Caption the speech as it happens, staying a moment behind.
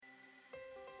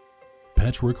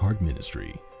Patchwork Heart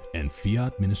Ministry and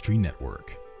Fiat Ministry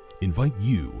Network invite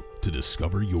you to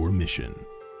discover your mission.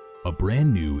 A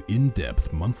brand new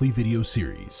in-depth monthly video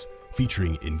series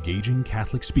featuring engaging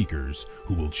Catholic speakers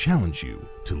who will challenge you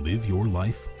to live your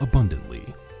life abundantly.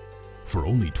 For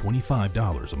only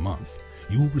 $25 a month,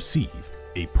 you will receive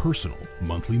a personal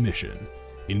monthly mission,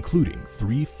 including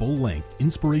 3 full-length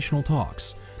inspirational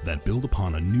talks that build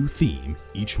upon a new theme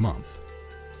each month.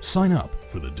 Sign up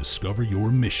for the Discover Your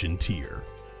Mission tier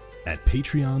at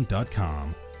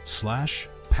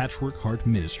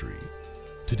patreon.com/patchworkheartministry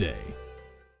today.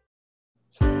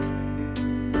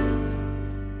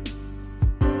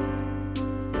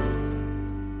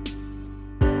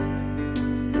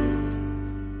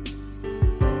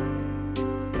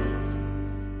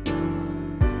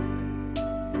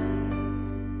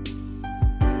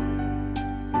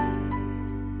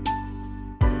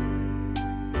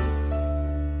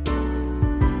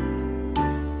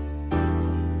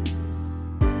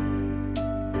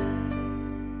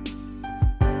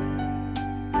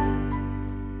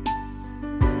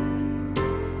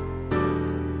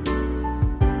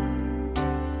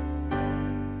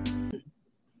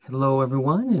 Hello,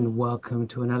 everyone, and welcome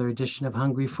to another edition of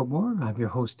Hungry for More. I'm your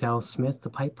host, Al Smith, the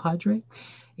Pipe Padre,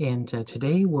 and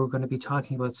today we're going to be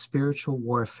talking about spiritual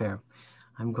warfare.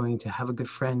 I'm going to have a good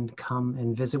friend come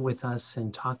and visit with us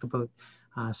and talk about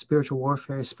spiritual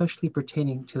warfare, especially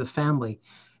pertaining to the family.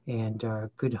 And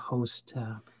our good host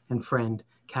and friend,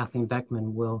 Kathleen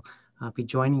Beckman, will be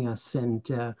joining us. And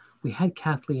we had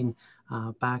Kathleen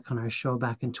back on our show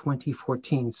back in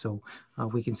 2014, so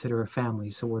we consider her family.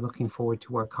 So we're looking forward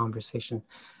to our conversation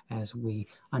as we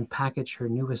unpackage her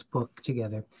newest book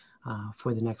together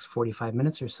for the next 45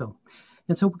 minutes or so.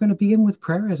 And so we're going to begin with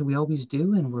prayer, as we always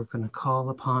do, and we're going to call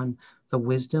upon the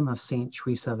wisdom of St.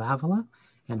 Teresa of Avila,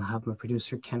 and I'll have my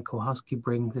producer, Ken Kowalski,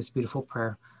 bring this beautiful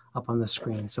prayer up on the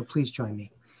screen. So please join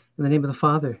me. In the name of the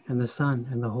Father, and the Son,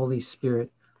 and the Holy Spirit.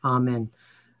 Amen.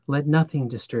 Let nothing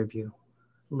disturb you.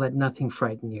 Let nothing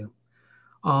frighten you.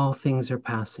 All things are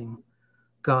passing.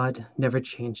 God never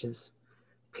changes.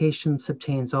 Patience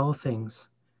obtains all things.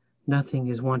 Nothing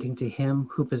is wanting to him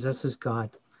who possesses God.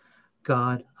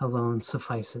 God alone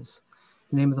suffices.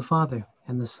 In the name of the Father,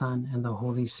 and the Son, and the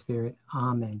Holy Spirit.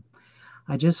 Amen.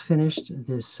 I just finished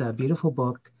this beautiful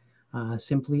book,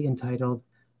 simply entitled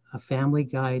A Family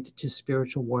Guide to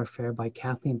Spiritual Warfare by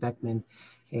Kathleen Beckman.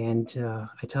 And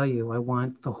I tell you, I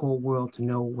want the whole world to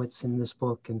know what's in this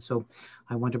book. And so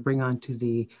I want to bring onto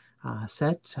the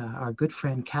set our good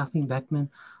friend, Kathleen Beckman,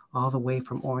 all the way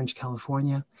from Orange,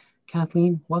 California.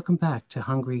 Kathleen, welcome back to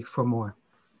Hungry for More.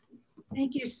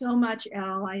 Thank you so much,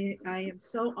 Al. I am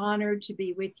so honored to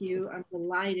be with you. I'm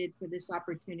delighted for this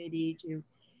opportunity to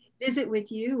visit with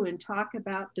you and talk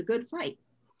about the good fight.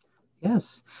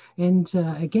 Yes. And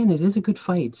again, it is a good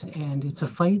fight, and it's a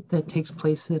fight that takes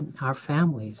place in our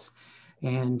families.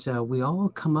 And we all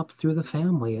come up through the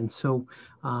family. And so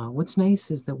what's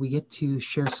nice is that we get to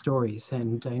share stories.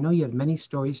 And I know you have many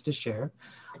stories to share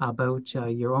about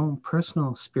your own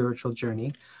personal spiritual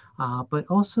journey, but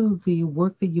also the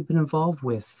work that you've been involved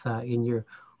with in your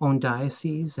own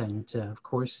diocese, and of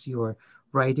course, your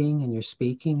writing and your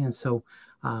speaking. And so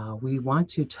we want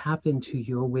to tap into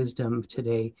your wisdom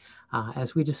today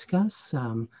as we discuss,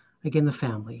 again, the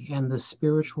family and the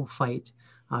spiritual fight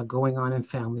going on in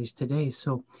families today.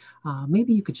 So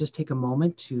maybe you could just take a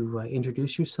moment to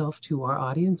introduce yourself to our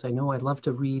audience. I know I love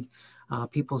to read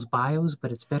people's bios,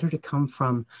 but it's better to come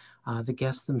from the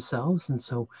guests themselves. And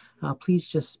so please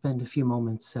just spend a few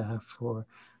moments for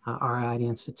our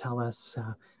audience to tell us,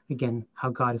 again, how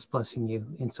God is blessing you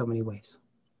in so many ways.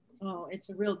 Oh, it's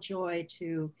a real joy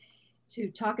to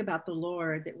talk about the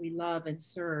Lord that we love and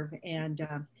serve. And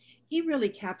he really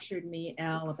captured me,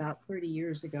 Al, about 30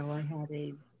 years ago. I had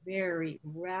a very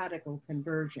radical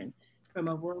conversion from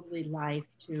a worldly life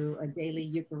to a daily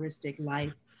Eucharistic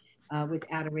life with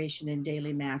adoration and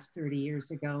daily Mass 30 years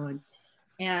ago.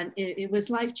 And it was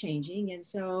life-changing. And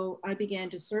so I began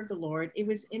to serve the Lord. It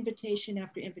was invitation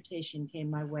after invitation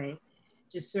came my way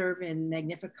to serve in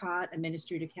Magnificat, a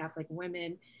ministry to Catholic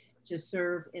women, to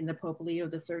serve in the Pope Leo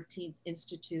XIII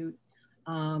Institute,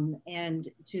 and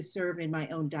to serve in my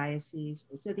own diocese.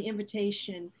 So the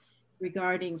invitation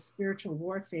regarding spiritual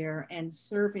warfare and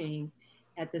serving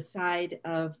at the side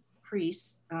of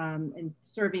priests and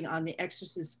serving on the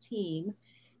exorcist team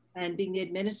and being the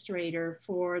administrator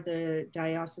for the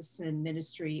Diocesan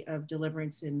Ministry of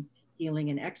Deliverance and Healing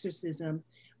and Exorcism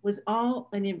was all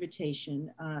an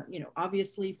invitation,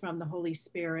 obviously from the Holy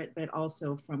Spirit, but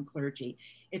also from clergy.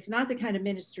 It's not the kind of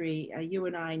ministry you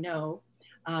and I know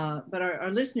But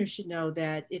our listeners should know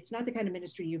that it's not the kind of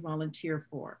ministry you volunteer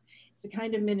for. It's the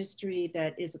kind of ministry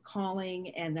that is a calling,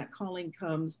 and that calling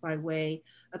comes by way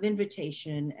of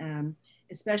invitation,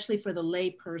 especially for the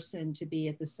lay person to be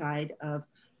at the side of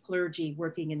clergy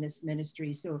working in this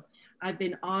ministry. So I've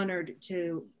been honored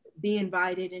to be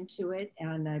invited into it,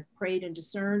 and I've prayed and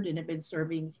discerned and have been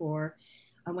serving for,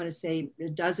 I want to say, a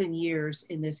dozen years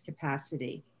in this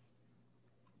capacity.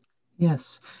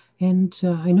 Yes, and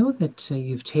I know that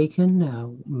you've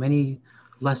taken many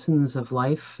lessons of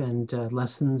life and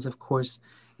lessons, of course,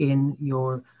 in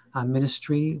your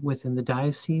ministry within the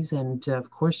diocese. And of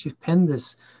course, you've penned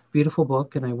this beautiful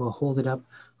book, and I will hold it up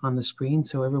on the screen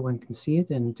so everyone can see it.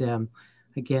 And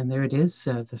again, there it is,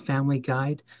 The Family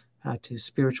Guide to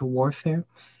Spiritual Warfare.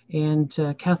 And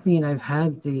Kathleen, I've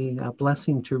had the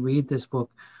blessing to read this book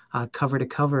cover to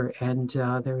cover, and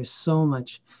there is so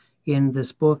much in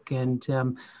this book. And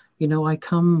I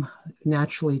come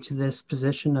naturally to this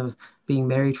position of being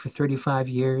married for 35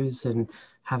 years and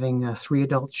having 3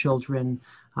 adult children,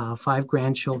 5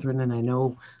 grandchildren, and I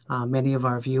know many of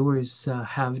our viewers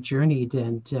have journeyed.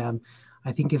 And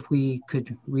I think if we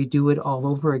could redo it all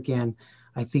over again,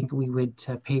 I think we would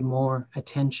pay more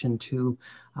attention to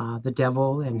the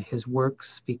devil and his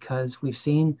works, because we've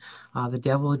seen the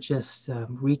devil just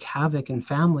wreak havoc in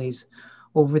families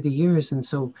over the years. And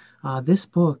so this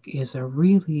book is a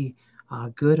really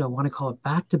good, I want to call it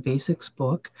back to basics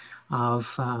book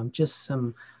of just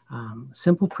some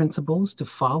simple principles to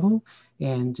follow.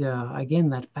 And again,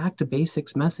 that back to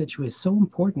basics message was so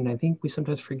important. I think we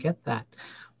sometimes forget that.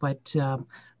 But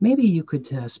maybe you could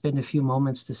spend a few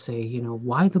moments to say,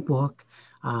 why the book,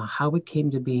 how it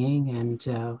came to being, and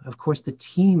of course the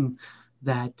team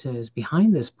that is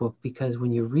behind this book. Because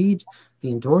when you read the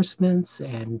endorsements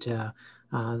and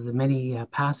the many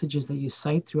passages that you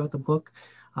cite throughout the book,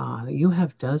 you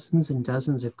have dozens and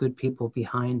dozens of good people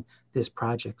behind this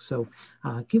project. So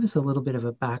give us a little bit of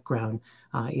a background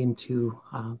into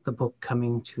the book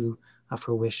coming to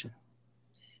fruition.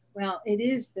 Well, it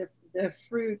is the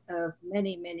fruit of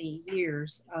many, many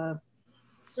years of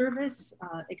service,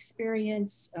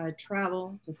 experience,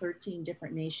 travel to 13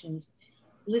 different nations,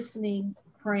 listening,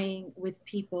 praying with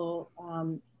people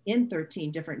in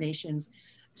 13 different nations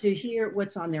to hear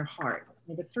what's on their heart.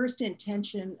 The first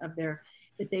intention of that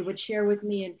they would share with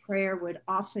me in prayer would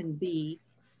often be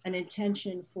an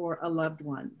intention for a loved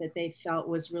one that they felt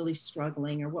was really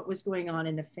struggling, or what was going on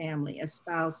in the family, a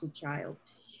spouse, a child.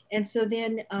 And so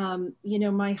then,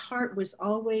 my heart was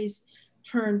always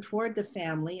turned toward the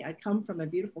family. I come from a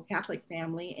beautiful Catholic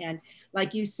family. And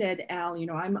like you said, Al,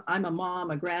 I'm a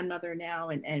mom, a grandmother now,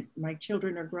 and my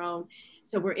children are grown.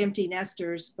 So we're empty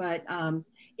nesters. But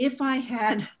if I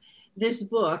had this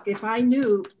book, if I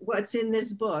knew what's in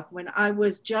this book when I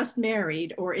was just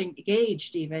married or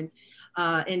engaged even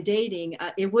and dating,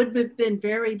 it would have been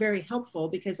very, very helpful,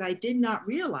 because I did not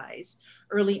realize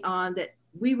early on that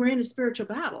we were in a spiritual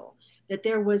battle, that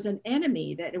there was an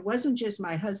enemy, that it wasn't just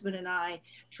my husband and I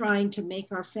trying to make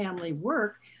our family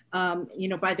work,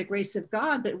 by the grace of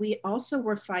God, but we also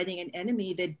were fighting an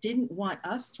enemy that didn't want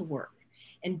us to work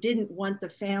and didn't want the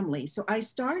family. So I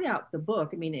started out the book.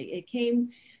 I mean, it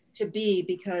came to be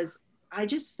because I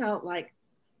just felt like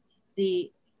the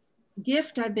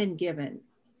gift I've been given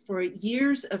for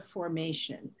years of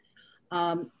formation,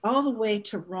 all the way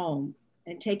to Rome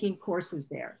and taking courses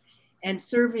there, and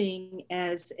serving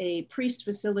as a priest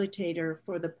facilitator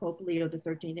for the Pope Leo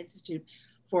XIII Institute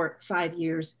for 5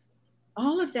 years.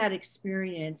 All of that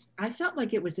experience, I felt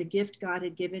like it was a gift God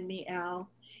had given me, Al.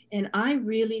 And I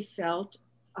really felt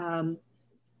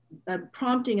a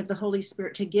prompting of the Holy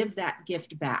Spirit to give that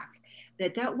gift back.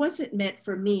 That wasn't meant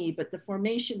for me, but the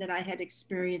formation that I had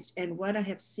experienced and what I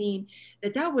have seen,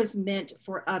 that was meant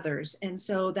for others. And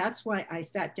so that's why I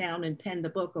sat down and penned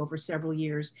the book over several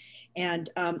years. And,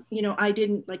 I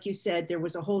didn't, like you said, there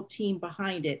was a whole team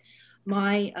behind it.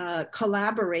 My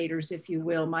collaborators, if you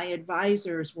will, my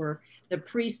advisors were the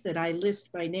priests that I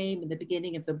list by name in the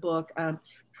beginning of the book.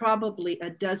 Probably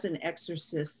a dozen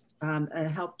exorcists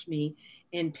helped me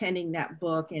in penning that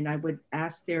book, and I would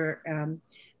ask their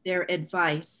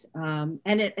advice.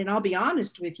 And I'll be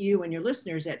honest with you and your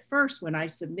listeners, at first, when I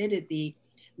submitted the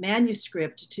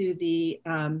manuscript to the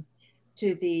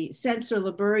censor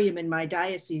laborium in my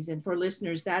diocese, and for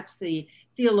listeners, that's the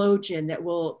theologian that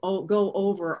will go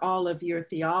over all of your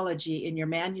theology in your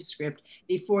manuscript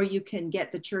before you can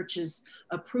get the church's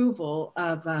approval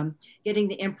of getting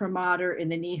the imprimatur in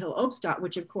the Nihil Obstat,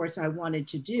 which of course I wanted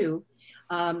to do.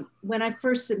 When I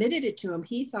first submitted it to him,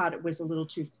 he thought it was a little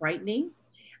too frightening.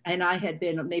 and I had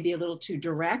been maybe a little too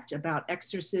direct about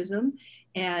exorcism.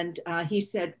 And he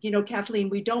said, you know, Kathleen,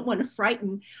 we don't want to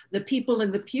frighten the people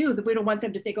in the pew. We don't want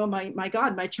them to think, oh, my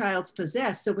God, my child's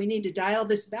possessed. So we need to dial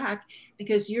this back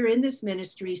because you're in this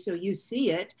ministry, so you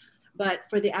see it. But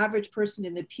for the average person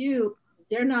in the pew,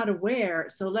 they're not aware.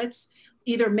 So let's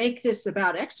either make this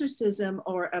about exorcism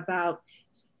or about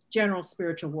general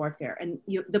spiritual warfare. And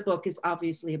the book is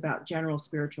obviously about general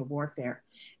spiritual warfare.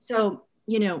 So,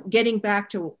 you know, getting back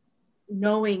to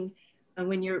knowing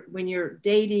when you're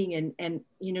dating and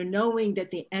you know, knowing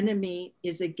that the enemy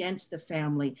is against the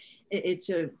family. It's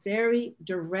a very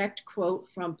direct quote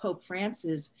from Pope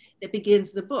Francis that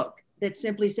begins the book that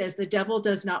simply says, the devil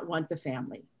does not want the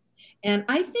family. And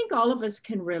I think all of us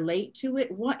can relate to it.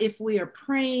 What if we are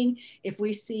praying, if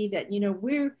we see that, you know,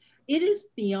 it is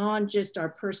beyond just our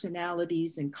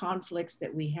personalities and conflicts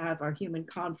that we have, our human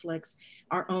conflicts,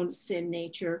 our own sin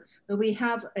nature, but we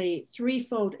have a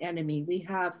threefold enemy. We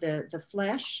have the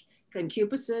flesh,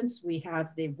 concupiscence, we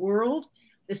have the world,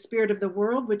 the spirit of the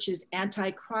world, which is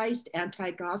anti-Christ,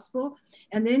 anti-gospel,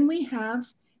 and then we have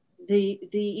the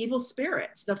evil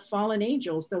spirits, the fallen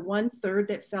angels, the 1/3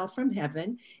 that fell from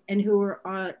heaven and who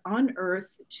are on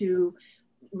earth to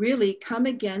really come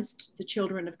against the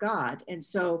children of God. And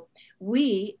so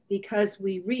we, because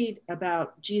we read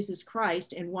about Jesus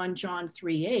Christ in 1 John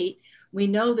 3:8, we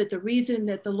know that the reason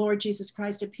that the Lord Jesus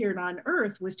Christ appeared on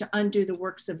earth was to undo the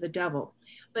works of the devil.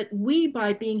 But we,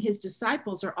 by being his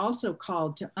disciples, are also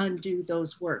called to undo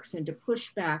those works and to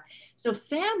push back. So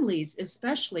families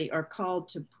especially are called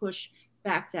to push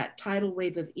back that tidal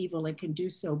wave of evil and can do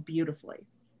so beautifully.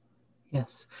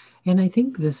 Yes. And I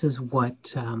think this is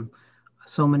what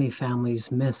so many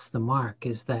families miss the mark,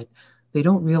 is that they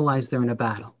don't realize they're in a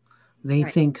battle. They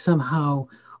Right. think somehow,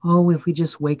 oh, if we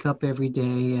just wake up every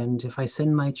day and if I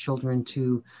send my children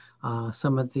to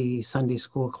some of the Sunday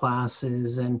school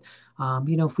classes and,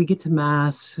 you know, if we get to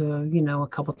Mass, you know, a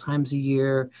couple times a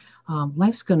year,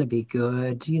 life's going to be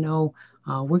good. You know,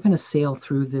 we're going to sail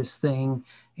through this thing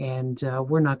and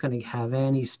we're not going to have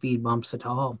any speed bumps at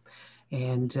all.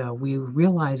 And we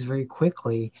realize very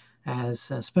quickly,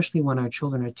 especially when our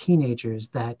children are teenagers,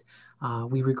 that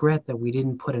we regret that we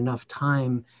didn't put enough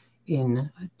time in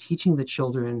teaching the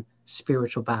children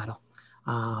spiritual battle,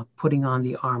 putting on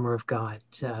the armor of God,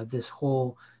 this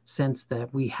whole sense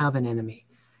that we have an enemy,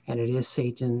 and it is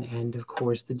Satan and, of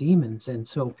course, the demons. And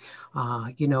so,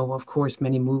 you know, of course,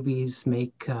 many movies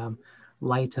make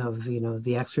light of, you know,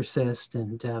 The Exorcist,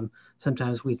 and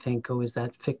sometimes we think, oh, is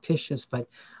that fictitious? But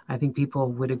I think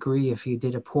people would agree if you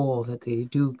did a poll that they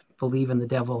do believe in the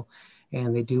devil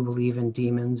and they do believe in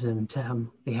demons, and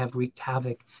they have wreaked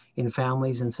havoc in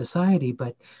families and society.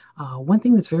 But one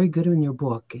thing that's very good in your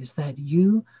book is that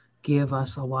you give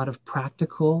us a lot of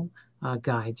practical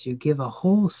guides. You give a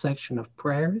whole section of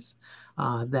prayers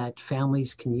that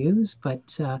families can use.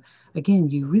 But again,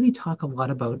 you really talk a lot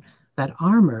about that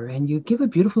armor, and you give a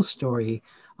beautiful story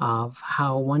of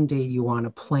how one day you were on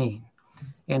a plane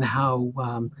and how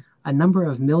a number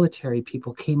of military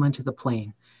people came onto the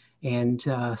plane and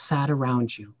sat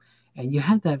around you. And you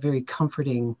had that very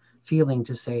comforting feeling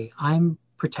to say, I'm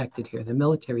protected here, the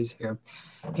military's here.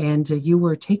 And you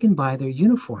were taken by their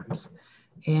uniforms.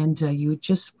 And you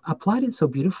just applied it so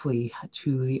beautifully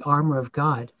to the armor of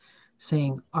God,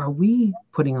 saying, are we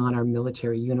putting on our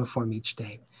military uniform each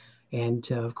day?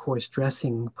 And of course,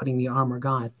 putting the armor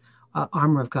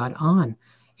of God on.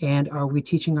 And are we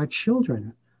teaching our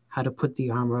children how to put the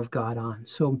armor of God on?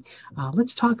 So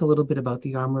let's talk a little bit about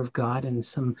the armor of God and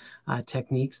some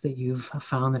techniques that you've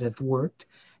found that have worked.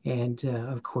 And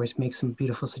of course, make some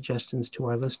beautiful suggestions to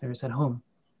our listeners at home.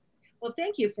 Well,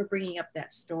 thank you for bringing up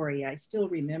that story. I still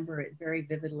remember it very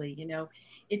vividly. You know,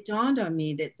 it dawned on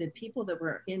me that the people that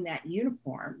were in that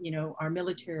uniform, you know, our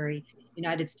military,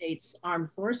 United States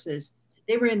Armed Forces,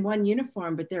 they were in one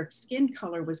uniform, but their skin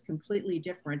color was completely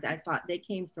different. I thought they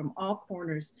came from all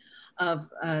corners of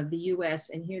the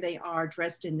US, and here they are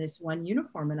dressed in this one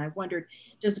uniform. And I wondered,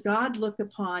 does God look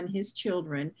upon his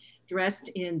children dressed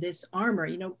in this armor?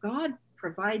 You know, God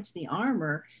provides the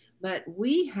armor, but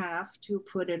we have to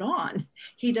put it on.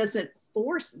 He doesn't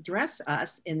dress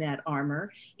us in that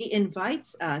armor. He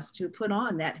invites us to put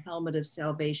on that helmet of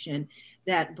salvation,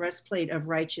 that breastplate of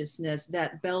righteousness,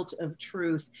 that belt of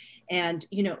truth. And,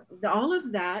 you know, all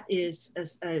of that is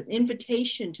an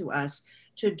invitation to us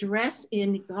to dress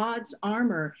in God's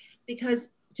armor, because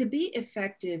to be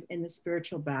effective in the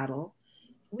spiritual battle,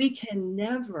 we can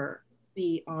never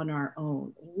be on our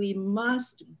own. We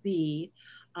must be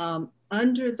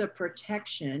under the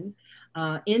protection,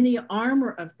 in the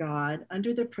armor of God,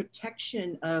 under the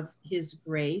protection of his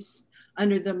grace,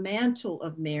 under the mantle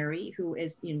of Mary, who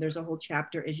is, there's a whole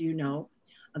chapter, as you know.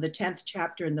 The 10th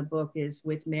chapter in the book is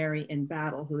with Mary in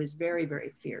battle, who is very,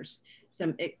 very fierce.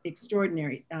 Some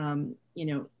extraordinary,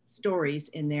 stories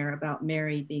in there about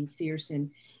Mary being fierce in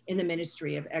the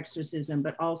ministry of exorcism,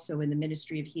 but also in the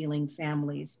ministry of healing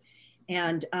families.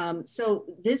 And so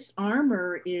this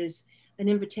armor is an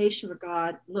invitation for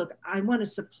God. Look, I want to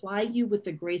supply you with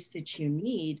the grace that you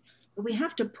need, but we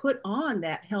have to put on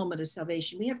that helmet of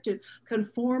salvation. We have to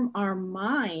conform our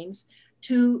minds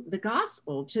to the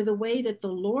gospel, to the way that the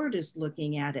Lord is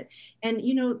looking at it. And,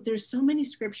 there's so many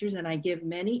scriptures, and I give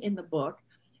many in the book,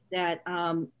 that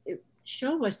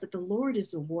show us that the Lord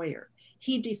is a warrior.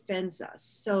 He defends us.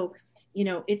 So,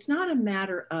 it's not a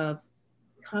matter of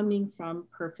coming from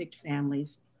perfect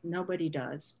families. Nobody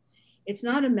does. It's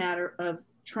not a matter of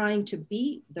trying to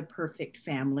be the perfect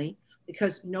family,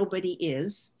 because nobody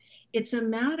is. It's a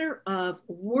matter of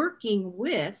working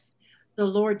with the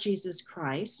Lord Jesus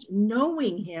Christ,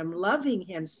 knowing him, loving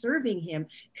him, serving him,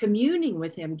 communing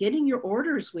with him, getting your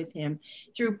orders with him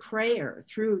through prayer,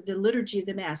 through the liturgy of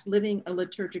the Mass, living a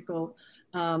liturgical,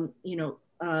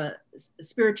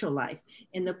 spiritual life.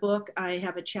 In the book, I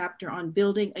have a chapter on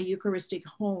building a Eucharistic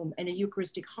home and a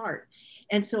Eucharistic heart.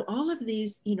 And so all of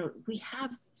these, we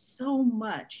have so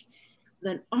much,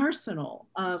 an arsenal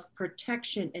of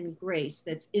protection and grace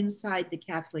that's inside the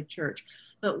Catholic Church.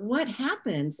 But what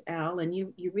happens, Al, and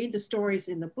you read the stories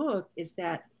in the book, is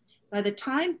that by the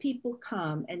time people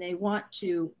come and they want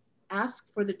to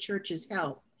ask for the church's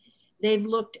help, they've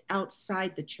looked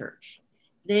outside the church.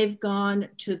 They've gone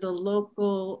to the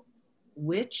local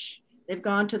witch. They've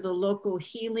gone to the local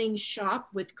healing shop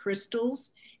with crystals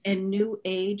and new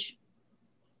age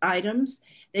items.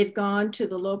 They've gone to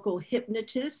the local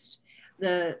hypnotist,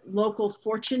 the local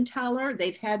fortune teller.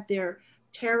 They've had their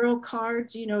tarot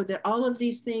cards, all of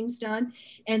these things done.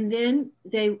 And then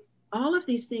all of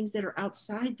these things that are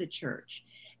outside the church.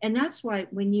 And that's why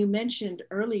when you mentioned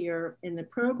earlier in the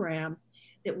program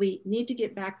that we need to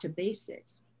get back to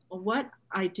basics, well, what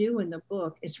I do in the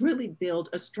book is really build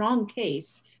a strong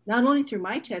case, not only through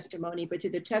my testimony, but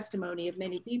through the testimony of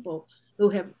many people who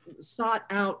have sought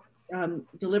out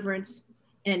deliverance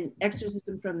and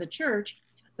exorcism from the church.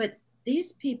 But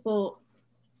these people,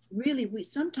 really,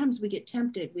 sometimes we get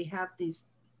tempted. We have these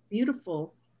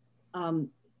beautiful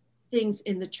things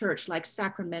in the church, like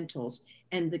sacramentals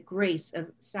and the grace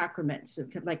of sacraments,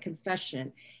 like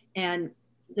confession, and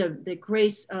the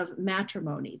grace of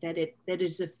matrimony, that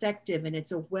is effective, and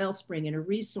it's a wellspring and a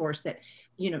resource that,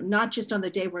 not just on the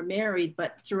day we're married,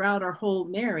 but throughout our whole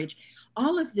marriage.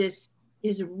 All of this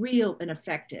is real and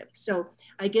effective. So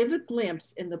I give a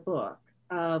glimpse in the book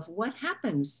of what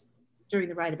happens during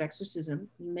the rite of exorcism,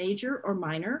 major or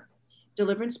minor,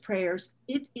 deliverance prayers.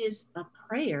 It is a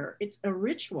prayer. It's a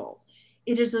ritual.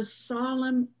 It is a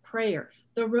solemn prayer.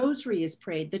 The rosary is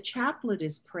prayed. The chaplet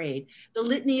is prayed. The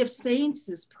litany of saints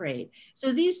is prayed.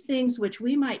 So these things which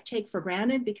we might take for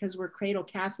granted because we're cradle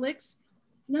Catholics,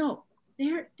 no,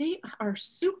 they are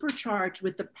supercharged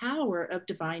with the power of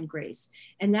divine grace.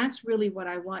 And that's really what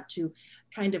I want to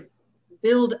kind of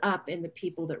build up in the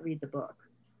people that read the book.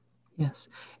 Yes.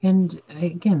 And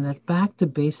again, that back to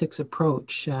basics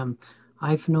approach.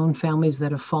 I've known families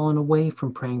that have fallen away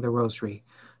from praying the rosary,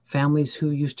 families who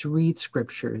used to read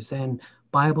scriptures and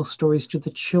Bible stories to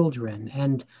the children.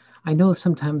 And I know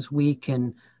sometimes we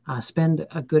can spend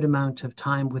a good amount of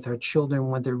time with our children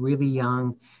when they're really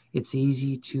young. It's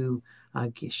easy to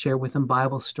share with them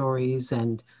Bible stories,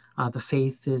 and the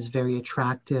faith is very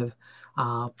attractive.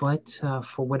 But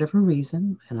for whatever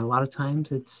reason, and a lot of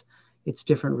times it's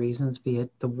different reasons, be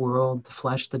it the world, the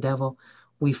flesh, the devil,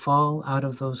 we fall out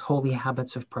of those holy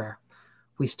habits of prayer.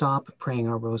 We stop praying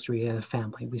our rosary as a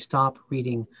family. We stop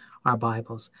reading our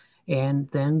Bibles. And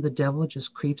then the devil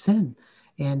just creeps in.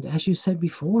 And as you said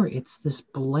before, it's this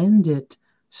blended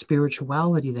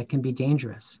spirituality that can be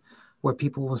dangerous, where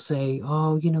people will say,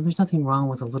 oh, there's nothing wrong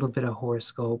with a little bit of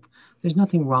horoscope. There's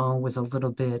nothing wrong with a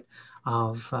little bit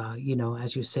of,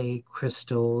 as you say,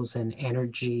 crystals and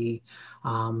energy.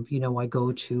 I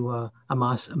go to a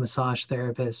massage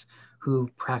therapist who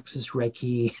practices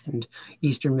Reiki and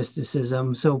Eastern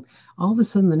mysticism. So all of a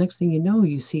sudden, the next thing you know,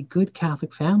 you see good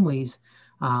Catholic families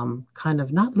kind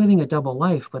of not living a double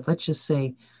life, but let's just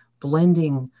say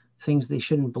blending things they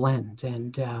shouldn't blend.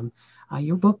 And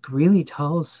your book really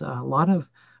tells a lot of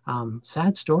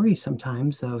sad stories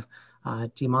sometimes of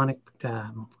demonic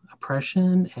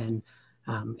oppression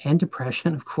and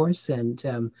depression, of course.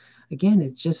 And again,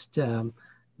 it's just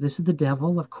this is the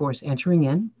devil, of course, entering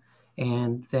in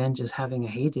and then just having a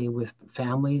heyday with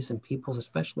families and people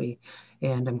especially.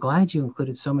 And I'm glad you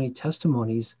included so many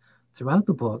testimonies throughout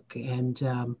the book. And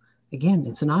again,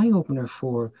 it's an eye-opener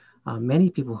for many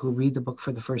people who read the book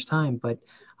for the first time, but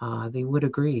they would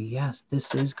agree, yes,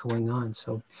 this is going on.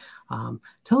 So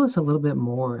tell us a little bit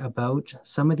more about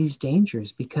some of these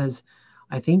dangers, because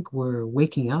I think we're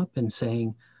waking up and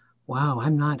saying, wow,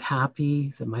 I'm not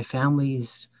happy that my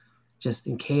family's just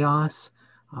in chaos.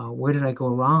 Where did I go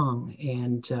wrong?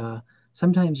 And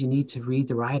sometimes you need to read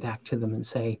the riot act to them and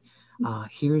say,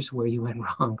 here's where you went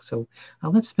wrong. So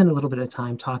let's spend a little bit of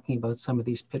time talking about some of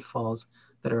these pitfalls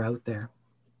that are out there.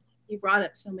 You brought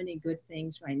up so many good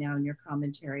things right now in your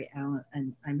commentary, Alan,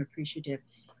 and I'm appreciative.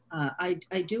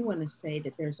 I do want to say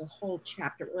that there's a whole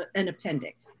chapter, an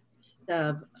appendix,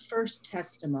 the first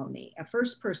testimony, a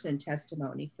first person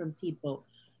testimony from people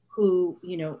who,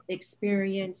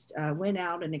 experienced, went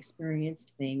out and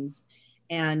experienced things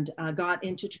and got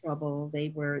into trouble.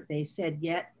 They said,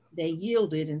 yet they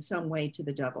yielded in some way to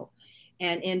the devil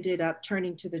and ended up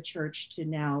turning to the church to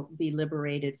now be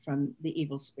liberated from the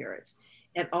evil spirits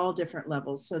at all different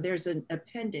levels. So there's an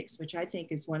appendix, which I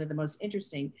think is one of the most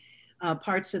interesting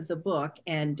parts of the book.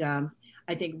 And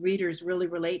I think readers really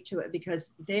relate to it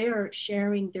because they're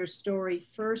sharing their story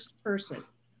first person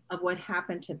of what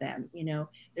happened to them.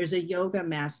 There's a yoga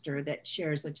master that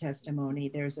shares a testimony.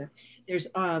 There's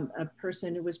a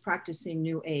person who was practicing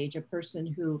New Age, a person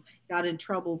who got in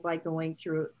trouble by going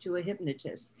through to a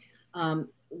hypnotist.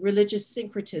 Religious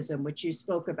syncretism, which you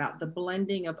spoke about, the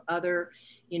blending of other,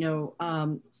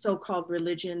 so-called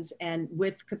religions and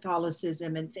with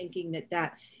Catholicism and thinking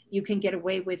that you can get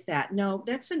away with that. No,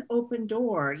 that's an open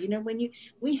door.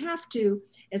 We have to,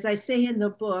 as I say in the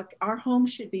book, our home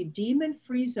should be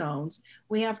demon-free zones.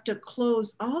 We have to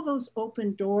close all those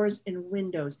open doors and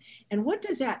windows. And what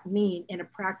does that mean in a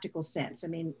practical sense? I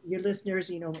mean, your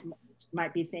listeners,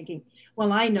 might be thinking,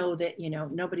 well, I know that,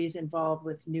 nobody's involved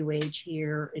with New Age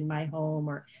here in my home,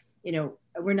 or,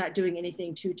 we're not doing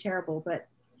anything too terrible. But,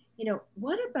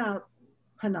 what about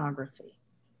pornography?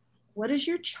 What is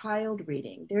your child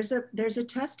reading? There's a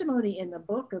testimony in the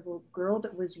book of a girl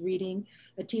that was reading,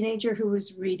 a teenager who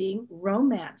was reading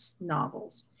romance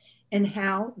novels and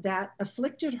how that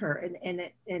afflicted her. And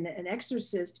an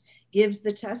exorcist gives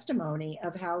the testimony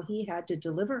of how he had to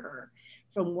deliver her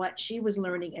from what she was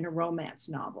learning in a romance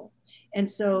novel. And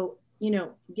so,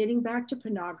 getting back to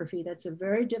pornography, that's a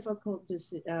very difficult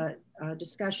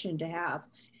discussion to have,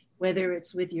 whether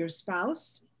it's with your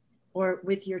spouse or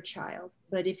with your child.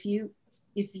 But if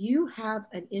you have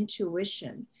an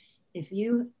intuition, if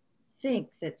you think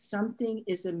that something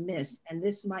is amiss and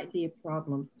this might be a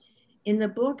problem, in the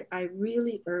book, I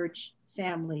really urge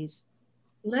families,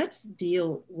 let's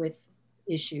deal with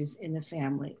issues in the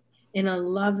family in a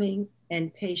loving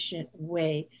and patient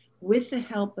way with the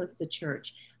help of the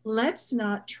church. Let's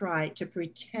not try to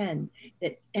pretend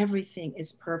that everything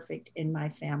is perfect in my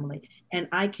family and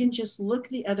I can just look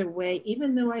the other way,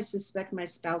 even though I suspect my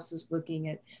spouse is looking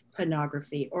at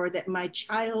pornography, or that my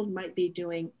child might be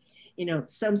doing,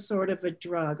 some sort of a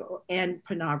drug and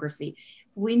pornography.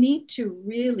 We need to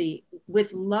really,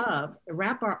 with love,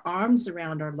 wrap our arms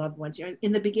around our loved ones.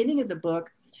 In the beginning of the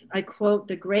book, I quote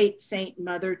the great Saint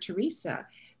Mother Teresa,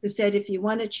 who said, if you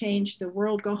want to change the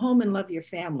world, go home and love your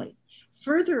family.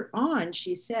 Further on,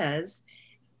 she says,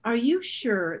 are you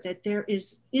sure that there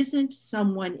isn't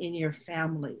someone in your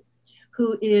family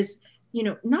who is,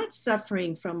 not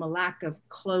suffering from a lack of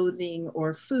clothing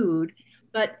or food,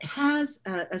 but has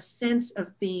a sense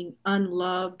of being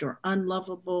unloved or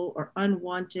unlovable or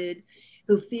unwanted,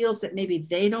 who feels that maybe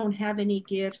they don't have any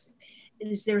gifts?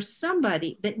 Is there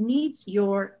somebody that needs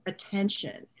your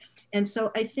attention? And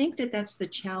so I think that that's the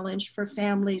challenge for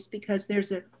families, because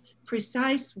there's a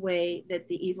precise way that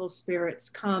the evil spirits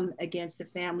come against the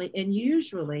family. And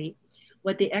usually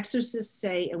what the exorcists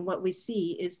say and what we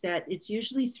see is that it's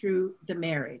usually through the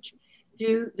marriage,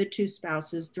 through the two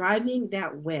spouses driving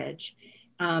that wedge.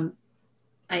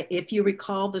 If you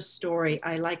recall the story,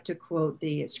 I like to quote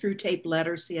the Screw Tape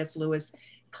Letters, C.S. Lewis,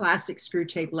 classic Screw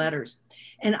Tape Letters.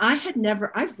 And I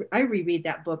reread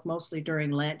that book mostly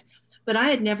during Lent, but I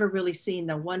had never really seen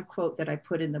the one quote that I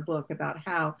put in the book about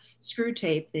how Screw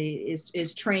Tape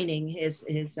is training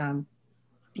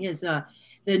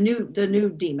the new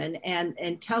demon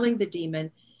and telling the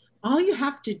demon, all you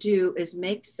have to do is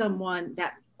make someone,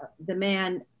 that the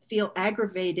man, feel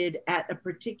aggravated at a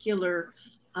particular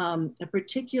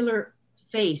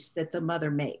face that the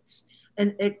mother makes,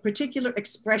 and a particular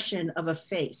expression of a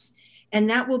face, and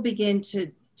that will begin to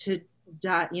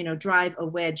drive a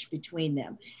wedge between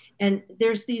them. And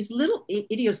there's these little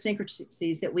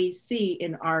idiosyncrasies that we see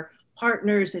in our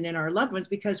partners and in our loved ones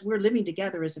because we're living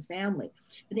together as a family.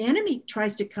 But the enemy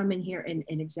tries to come in here and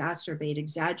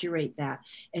exaggerate that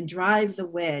and drive the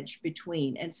wedge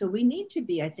between. And so we need to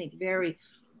be, I think, very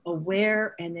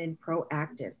aware and then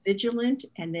proactive, vigilant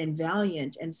and then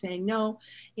valiant, and saying, no,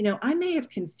 I may have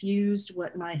confused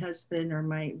what my husband or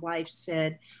my wife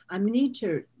said. I need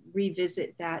to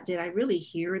revisit that. Did I really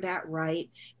hear that right?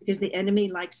 Because the enemy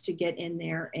likes to get in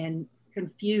there and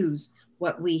confuse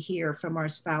what we hear from our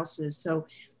spouses. So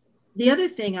the other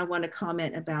thing I want to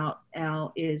comment about,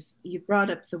 Al, is you brought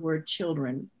up the word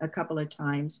children a couple of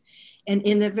times. And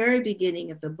in the very beginning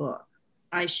of the book,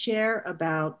 I share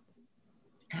about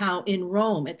how in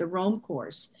Rome, at the Rome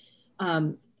course,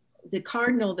 the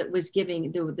cardinal that was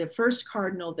giving, the first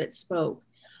cardinal that spoke,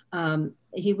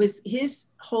 his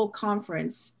whole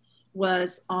conference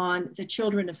was on the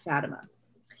children of Fatima.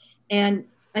 And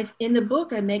in the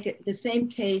book, I make it the same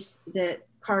case that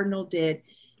Cardinal did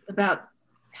about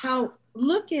how,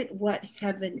 look at what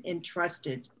heaven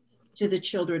entrusted to the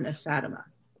children of Fatima.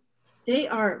 They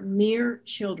are mere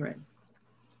children.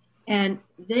 And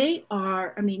they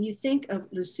are, you think of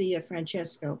Lucia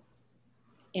Francesco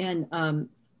and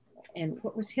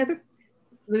what was Heather?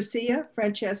 Lucia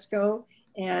Francesco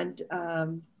and,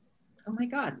 oh my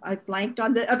God, I blanked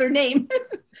on the other name.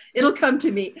 It'll come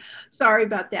to me. Sorry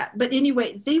about that. But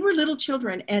anyway, they were little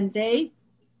children, and they,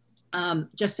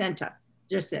 Jacinta,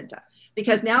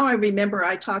 because now I remember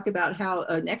I talk about how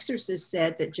an exorcist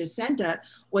said that Jacinta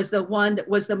was the one that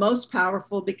was the most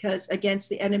powerful against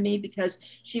the enemy, because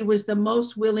she was the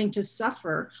most willing to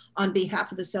suffer on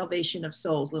behalf of the salvation of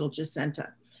souls, little Jacinta.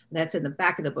 That's in the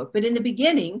back of the book. But in the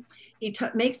beginning, he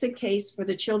makes a case for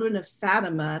the children of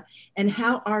Fatima and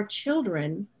how our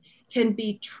children can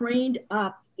be trained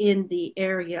up in the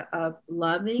area of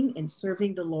loving and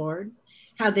serving the Lord,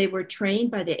 how they were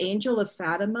trained by the angel of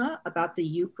Fatima about the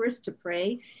Eucharist, to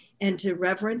pray and to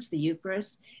reverence the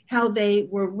Eucharist, how they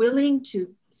were willing to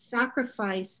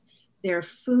sacrifice their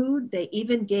food. They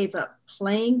even gave up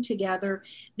playing together.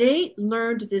 They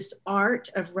learned this art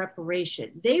of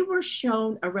reparation. They were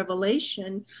shown a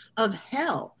revelation of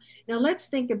hell. Now let's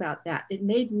think about that. It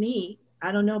made me,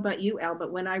 I don't know about you, Al,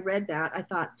 but when I read that, I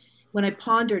thought, when I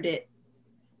pondered it,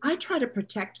 I try to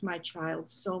protect my child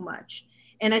so much.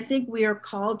 And I think we are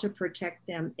called to protect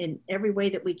them in every way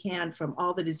that we can from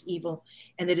all that is evil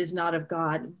and that is not of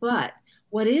God. But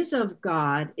what is of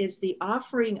God is the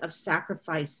offering of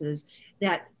sacrifices,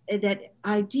 that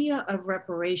idea of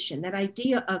reparation, that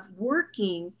idea of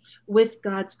working with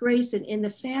God's grace and in the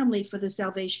family for the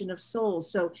salvation of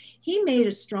souls. So he made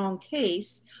a strong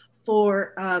case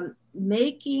for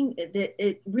making that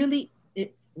it really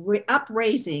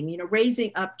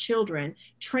raising up children,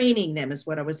 training them is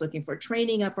what I was looking for,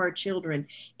 training up our children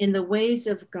in the ways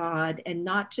of God, and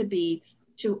not to be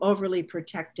too overly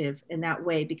protective in that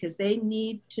way, because they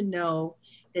need to know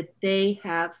that they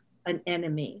have an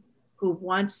enemy who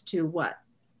wants to what?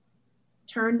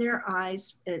 Turn their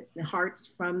eyes and hearts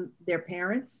from their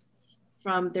parents,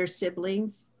 from their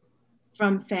siblings,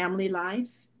 from family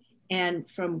life, and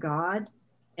from God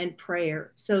and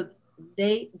prayer. So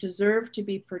they deserve to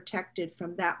be protected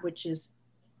from that which is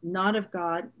not of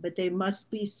God, but they must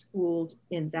be schooled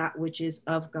in that which is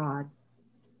of God.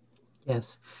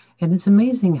 Yes. And it's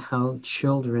amazing how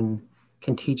children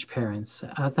can teach parents.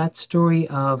 That story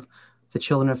of the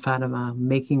children of Fatima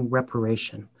making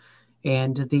reparation,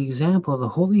 and the example, the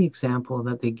holy example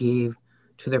that they gave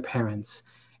to their parents.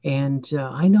 And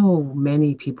I know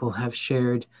many people have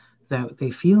shared that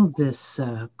they feel this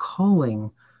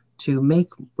calling to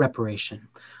make reparation.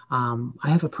 I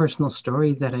have a personal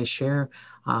story that I share.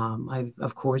 I,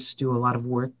 of course, do a lot of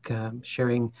work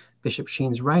sharing Bishop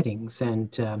Sheen's writings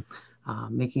and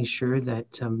making sure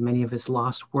that many of his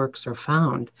lost works are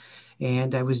found.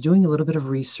 And I was doing a little bit of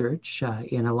research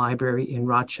in a library in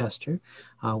Rochester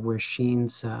where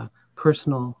Sheen's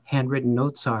personal handwritten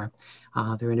notes are.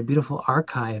 They're in a beautiful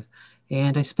archive.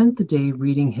 And I spent the day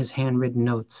reading his handwritten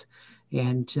notes.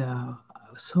 And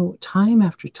so time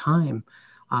after time,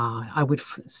 I would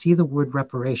see the word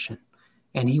reparation,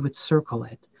 and he would circle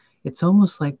it. It's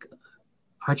almost like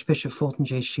Archbishop Fulton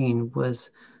J. Sheen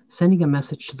was sending a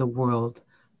message to the world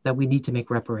that we need to make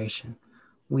reparation.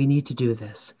 We need to do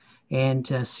this.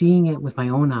 And seeing it with my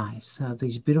own eyes,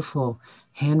 these beautiful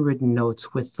handwritten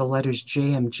notes with the letters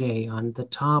JMJ on the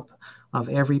top of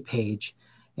every page.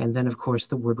 And then, of course,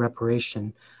 the word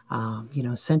reparation,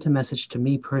 sent a message to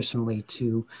me personally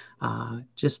to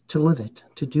just to live it,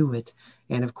 to do it.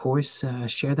 And of course,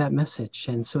 share that message.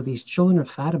 And so these children of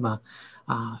Fatima,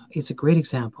 is a great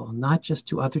example, not just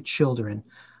to other children,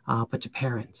 but to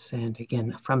parents. And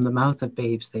again, from the mouth of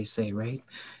babes, they say, right?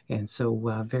 And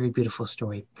so, very beautiful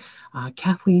story.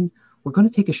 Kathleen, we're going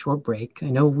to take a short break. I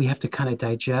know we have to kind of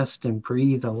digest and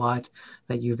breathe a lot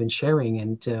that you've been sharing.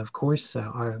 And of course,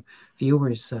 our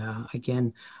viewers,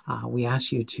 again, we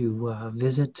ask you to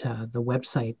visit the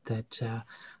website that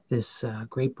this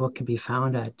great book can be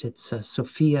found at. It's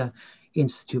Sophia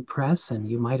Institute Press, and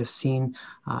you might have seen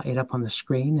it up on the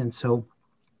screen. And so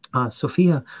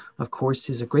Sophia, of course,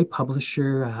 is a great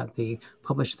publisher. They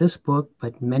published this book,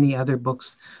 but many other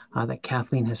books that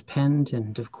Kathleen has penned,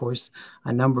 and of course,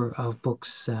 a number of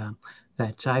books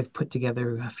that I've put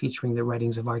together featuring the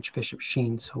writings of Archbishop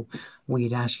Sheen. So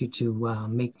we'd ask you to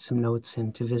make some notes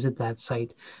and to visit that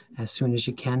site as soon as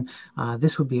you can.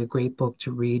 This would be a great book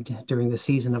to read during the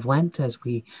season of Lent as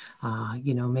we,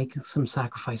 make some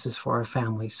sacrifices for our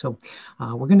family. So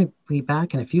we're going to be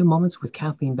back in a few moments with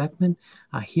Kathleen Beckman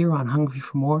here on Hungry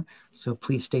for More. So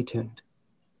please stay tuned.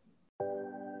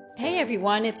 Hey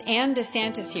everyone, it's Ann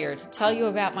DeSantis here to tell you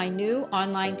about my new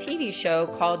online TV show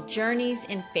called Journeys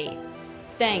in Faith.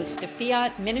 Thanks to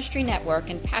Fiat Ministry Network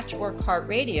and Patchwork Heart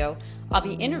Radio, I'll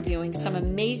be interviewing some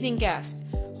amazing guests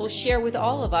who'll share with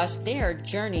all of us their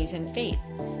journeys in faith.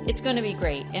 It's going to be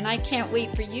great, and I can't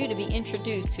wait for you to be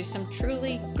introduced to some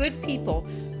truly good people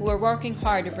who are working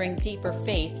hard to bring deeper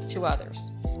faith to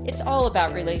others. It's all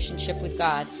about relationship with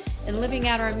God and living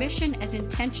out our mission as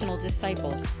intentional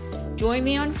disciples. Join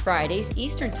me on Fridays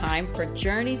Eastern Time for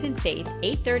Journeys in Faith,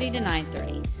 8:30 to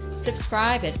 9:30.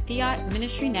 Subscribe at Fiat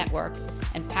Ministry Network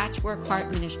and Patchwork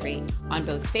Heart Ministry on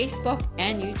both Facebook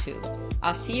and YouTube.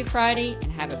 I'll see you Friday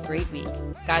and have a great week.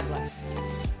 God bless.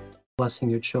 Blessing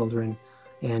your children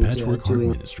and Patchwork Heart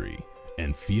Ministry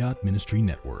and Fiat Ministry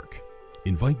Network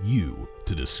invite you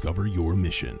to discover your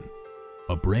mission.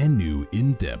 A brand new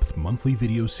in-depth monthly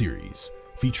video series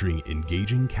featuring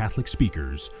engaging Catholic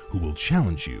speakers who will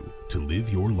challenge you to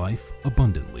live your life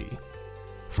abundantly.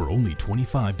 For only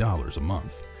 $25 a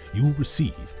month, you will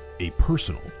receive a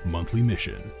personal monthly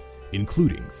mission,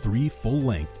 including 3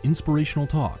 full-length inspirational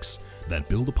talks that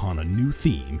build upon a new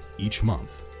theme each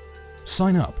month.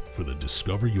 Sign up for the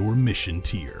Discover Your Mission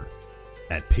tier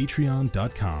at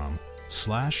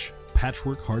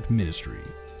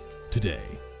patreon.com/patchworkheartministry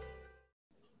today.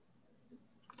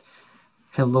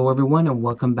 Hello, everyone, and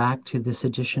welcome back to this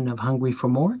edition of Hungry for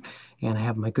More. And I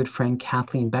have my good friend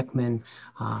Kathleen Beckman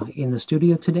in the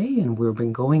studio today, and we've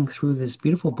been going through this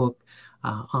beautiful book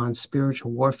on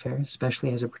spiritual warfare,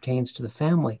 especially as it pertains to the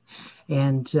family.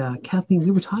 And Kathleen,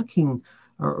 we were talking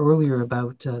earlier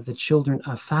about the children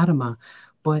of Fatima,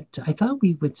 but I thought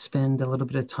we would spend a little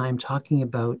bit of time talking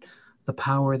about the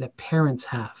power that parents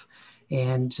have.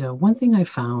 And one thing I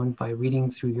found by reading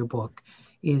through your book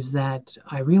is that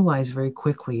I realized very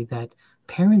quickly that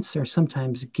parents are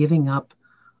sometimes giving up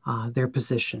their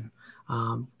position.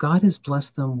 God has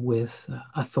blessed them with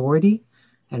authority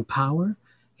and power,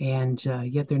 and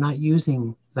yet they're not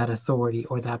using that authority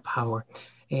or that power.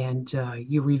 And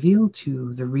you reveal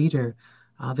to the reader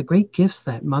the great gifts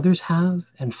that mothers have,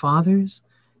 and fathers,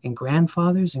 and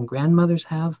grandfathers and grandmothers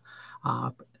have,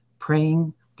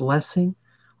 praying, blessing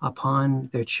upon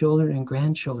their children and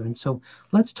grandchildren. So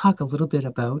let's talk a little bit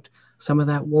about some of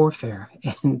that warfare.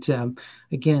 And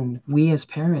again, we as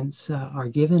parents are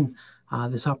given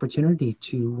this opportunity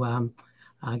to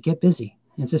get busy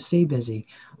and to stay busy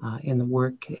in the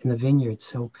work in the vineyard.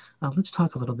 So let's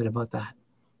talk a little bit about that.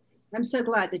 I'm so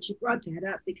glad that you brought that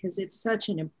up, because it's such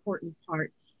an important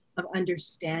part of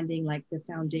understanding, like, the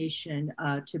foundation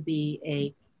to be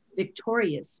a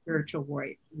victorious spiritual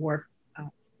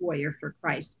warrior for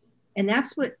Christ. And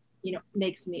that's what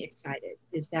makes me excited,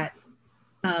 is that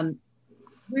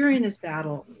we're in this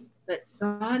battle, but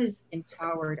God has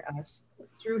empowered us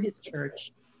through his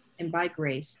church and by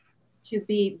grace to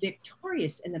be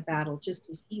victorious in the battle, just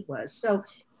as he was. So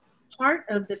part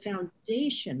of the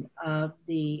foundation of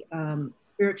the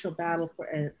spiritual battle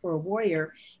for a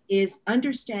warrior is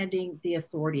understanding the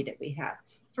authority that we have.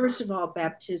 First of all,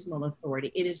 baptismal authority.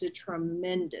 It is a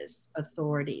tremendous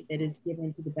authority that is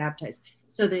given to the baptized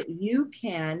so that you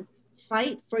can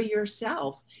fight for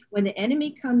yourself. When the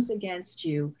enemy comes against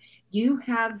you, you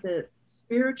have the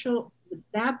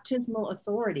baptismal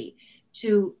authority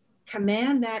to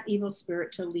command that evil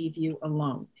spirit to leave you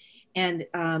alone. And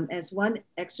as one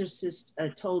exorcist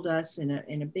told us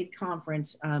in a big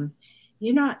conference,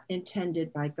 you're not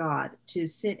intended by God to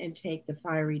sit and take the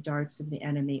fiery darts of the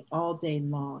enemy all day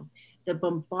long, the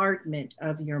bombardment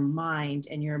of your mind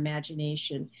and your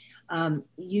imagination.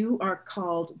 You are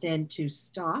called then to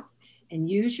stop and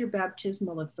use your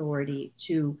baptismal authority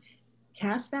to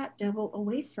cast that devil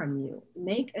away from you.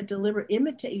 Make a deliberate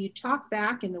imitate. You talk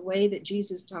back in the way that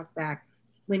Jesus talked back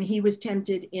when he was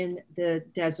tempted in the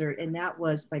desert, and that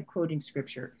was by quoting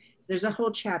scripture. So there's a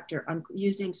whole chapter on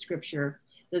using scripture,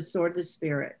 the sword of the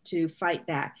Spirit, to fight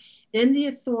back. Then the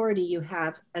authority, you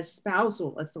have a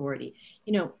spousal authority.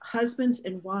 You know, husbands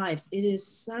and wives, it is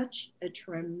such a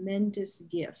tremendous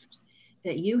gift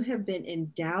that you have been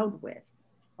endowed with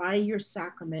by your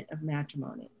sacrament of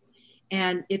matrimony.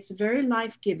 And it's very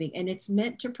life-giving, and it's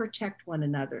meant to protect one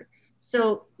another.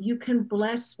 So you can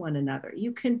bless one another.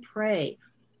 You can pray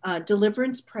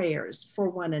deliverance prayers for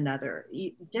one another.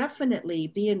 You definitely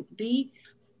be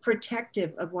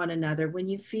protective of one another. When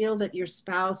you feel that your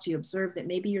spouse, you observe that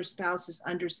maybe your spouse is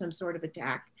under some sort of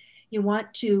attack, you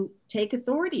want to take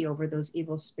authority over those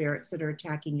evil spirits that are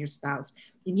attacking your spouse.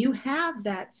 And you have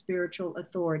that spiritual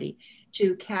authority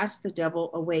to cast the devil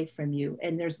away from you.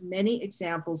 And there's many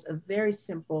examples of very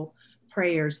simple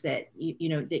prayers that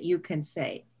that you can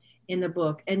say in the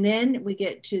book. And then we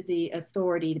get to the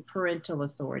authority, the parental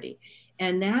authority.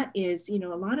 And that is, a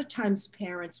lot of times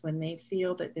parents, when they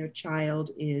feel that their child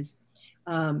is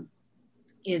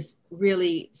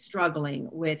really struggling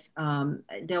with,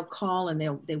 they'll call and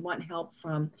they want help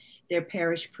from their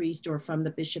parish priest or from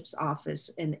the bishop's office,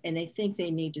 and they think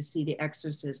they need to see the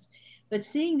exorcist. But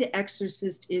seeing the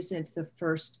exorcist isn't the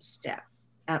first step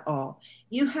at all.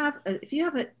 If you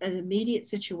have an immediate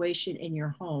situation in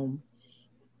your home,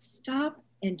 stop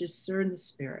and discern the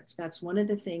spirits. That's one of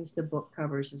the things the book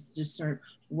covers, is to discern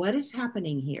what is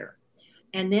happening here.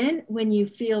 And then when you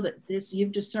feel that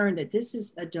you've discerned that this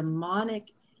is a demonic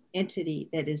entity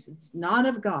that it's not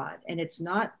of God and it's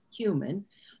not human,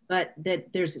 but that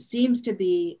seems to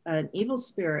be an evil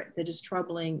spirit that is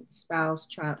troubling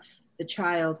the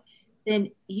child, then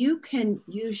you can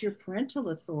use your parental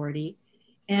authority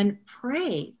and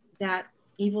pray that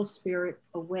evil spirit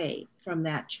away from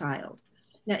that child.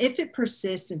 Now, if it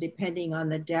persists, and depending on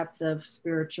the depth of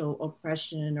spiritual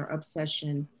oppression or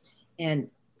obsession, and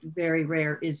very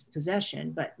rare is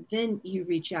possession, but then you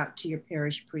reach out to your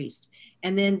parish priest.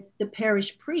 And then the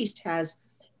parish priest has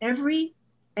every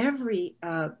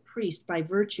priest, by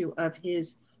virtue of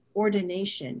his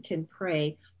ordination, can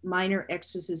pray minor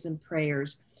exorcism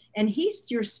prayers. And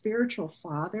he's your spiritual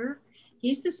father.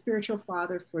 He's the spiritual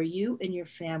father for you and your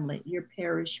family, your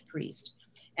parish priest.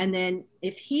 And then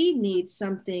if he needs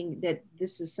something, that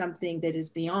this is something that is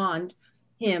beyond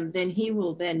him, then he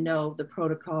will then know the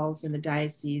protocols in the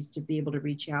diocese to be able to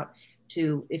reach out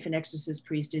to if an exorcist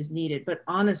priest is needed. But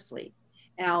honestly,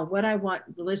 Al, what I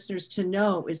want the listeners to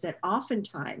know is that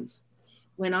oftentimes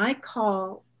when I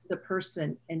call the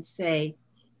person and say,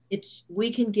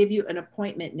 we can give you an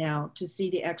appointment now to see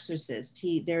the exorcist,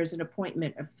 there's an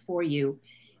appointment for you,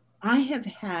 I have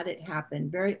had it happen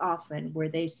very often where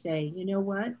they say, you know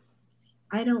what,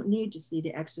 I don't need to see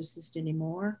the exorcist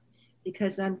anymore,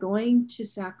 because I'm going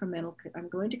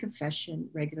to confession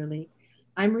regularly.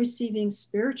 I'm receiving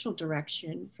spiritual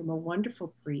direction from a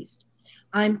wonderful priest.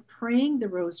 I'm praying the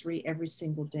rosary every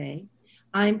single day.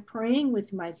 I'm praying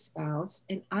with my spouse,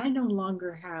 and I no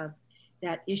longer have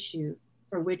that issue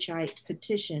for which I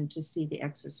petitioned to see the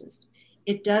exorcist.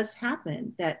 It does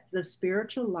happen that the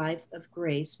spiritual life of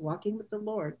grace, walking with the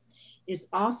Lord, is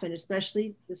often,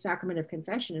 especially the sacrament of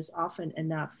confession, is often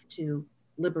enough to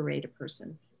liberate a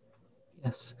person.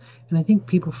 Yes, and I think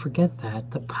people forget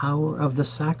that, the power of the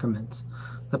sacraments,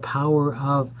 the power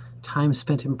of time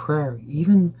spent in prayer.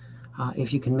 Even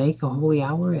if you can make a holy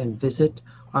hour and visit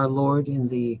our Lord in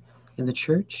the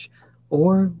church,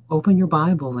 or open your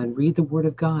Bible and read the Word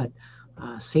of God,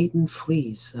 Satan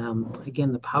flees.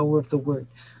 Again, the power of the Word,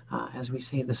 as we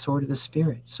say, the sword of the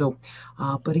Spirit. So,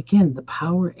 but again, the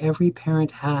power every parent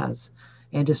has,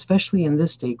 and especially in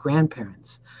this day,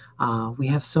 grandparents. We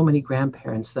have so many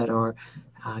grandparents that are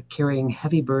carrying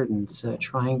heavy burdens,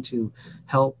 trying to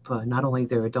help not only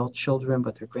their adult children,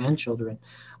 but their grandchildren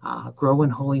grow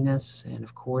in holiness and,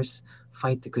 of course,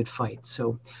 fight the good fight.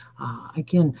 So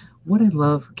again, what I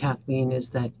love, Kathleen, is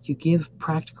that you give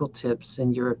practical tips,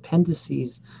 and your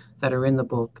appendices that are in the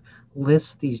book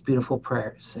list these beautiful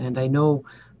prayers. And I know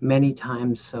many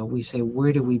times we say,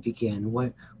 where do we begin?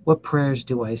 What prayers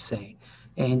do I say?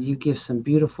 And you give some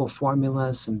beautiful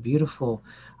formulas, some beautiful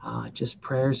just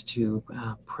prayers to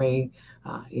pray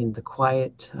in the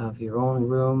quiet of your own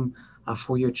room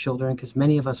for your children, because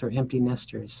many of us are empty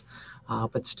nesters.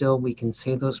 But still, we can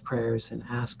say those prayers and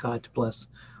ask God to bless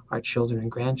our children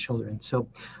and grandchildren. So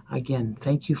again,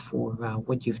 thank you for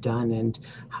what you've done, and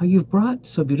how you've brought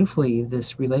so beautifully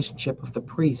this relationship of the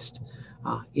priest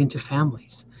into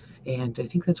families. And I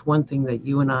think that's one thing that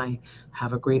you and I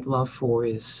have a great love for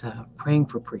is praying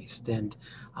for priests and,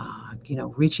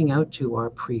 reaching out to our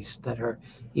priests that are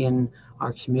in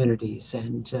our communities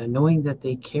and knowing that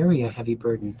they carry a heavy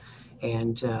burden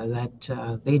and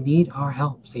that they need our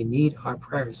help. They need our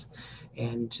prayers.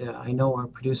 And I know our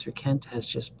producer Kent has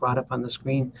just brought up on the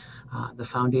screen the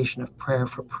Foundation of Prayer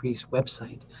for Priests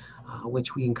website,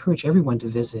 which we encourage everyone to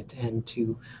visit and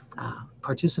to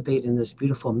participate in this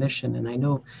beautiful mission. And I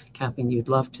know, Kathleen, you'd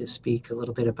love to speak a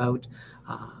little bit about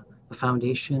the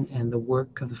foundation and the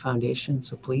work of the foundation.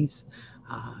 So please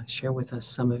share with us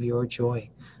some of your joy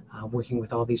working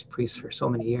with all these priests for so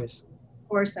many years. Of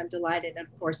course, I'm delighted. And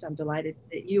of course, I'm delighted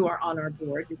that you are on our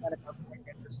board. You've got about 5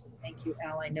 members. So thank you,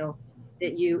 Al. I know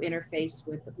that you interface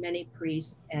with many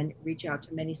priests and reach out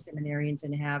to many seminarians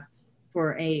and have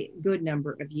for a good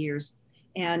number of years.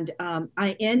 And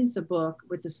I end the book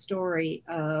with the story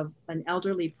of an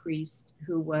elderly priest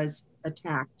who was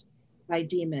attacked by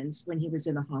demons when he was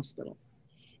in the hospital.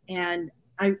 And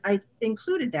I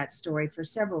included that story for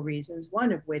several reasons,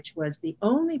 one of which was the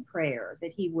only prayer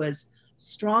that he was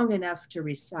strong enough to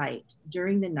recite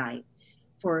during the night.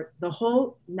 For the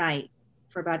whole night,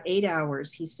 for about 8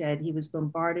 hours, he said he was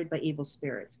bombarded by evil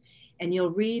spirits. And you'll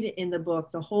read in the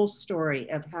book the whole story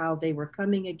of how they were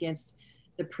coming against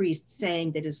the priest,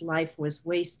 saying that his life was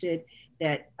wasted,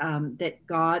 that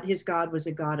his God was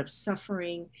a God of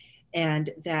suffering, and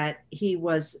that he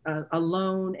was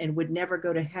alone and would never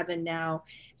go to heaven now.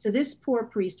 So this poor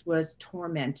priest was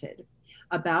tormented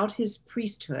about his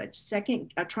priesthood,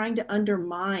 trying to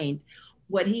undermine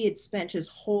what he had spent his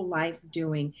whole life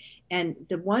doing. And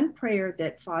the one prayer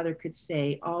that Father could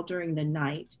say all during the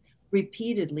night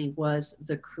repeatedly was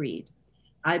the creed.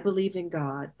 I believe in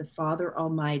God, the Father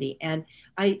Almighty. And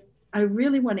I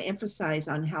really want to emphasize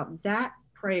on how that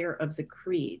prayer of the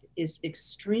creed is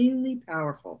extremely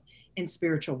powerful in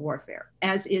spiritual warfare,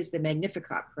 as is the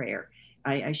Magnificat prayer.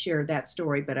 I share that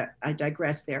story, but I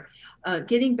digress there.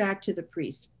 Getting back to the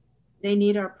priests, they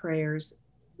need our prayers.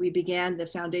 We began the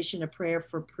Foundation of Prayer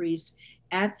for Priests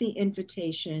at the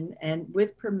invitation and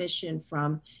with permission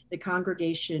from the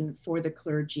Congregation for the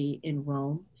Clergy in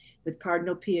Rome, with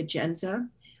Cardinal Piacenza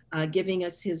giving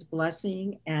us his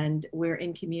blessing, and we're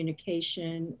in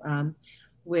communication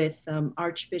with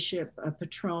Archbishop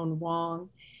Patron Wong.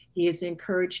 He has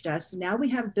encouraged us. Now we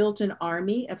have built an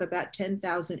army of about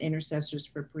 10,000 intercessors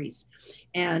for priests.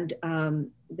 And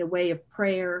the way of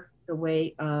prayer, the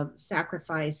way of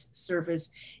sacrifice, service,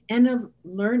 and of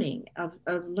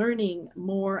learning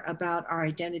more about our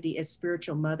identity as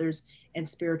spiritual mothers and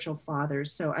spiritual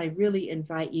fathers. So I really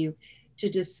invite you to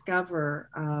discover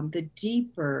the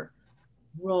deeper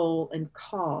role and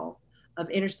call of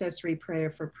intercessory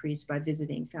prayer for priests by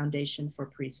visiting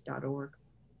foundationforpriests.org.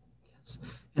 Yes.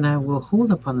 And I will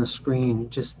hold up on the screen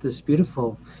just this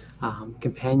beautiful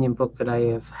companion book that I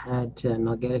have had, and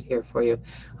I'll get it here for you,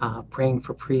 Praying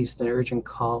for Priests, an Urgent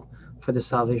Call for the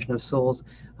Salvation of Souls.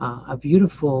 A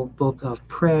beautiful book of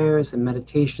prayers and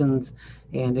meditations.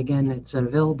 And again, it's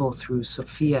available through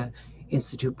Sophia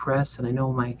Institute Press. And I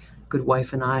know my good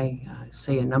wife and I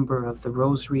say a number of the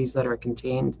rosaries that are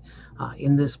contained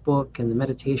in this book and the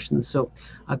meditations. So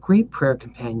a great prayer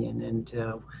companion.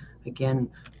 And again,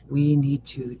 we need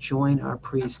to join our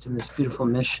priests in this beautiful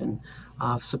mission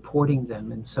of supporting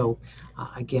them. And so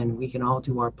again, we can all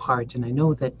do our part. And I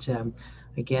know that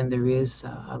again, there is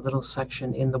a little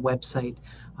section in the website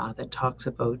that talks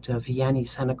about Vianney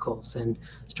Cenacles and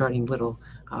starting little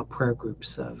prayer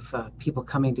groups of people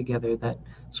coming together, that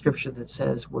scripture that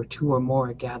says, where 2 or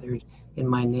more are gathered in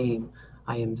my name,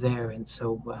 I am there. And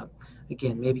so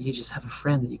again, maybe you just have a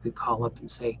friend that you could call up and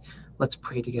say, let's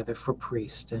pray together for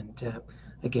priests. And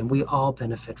again, we all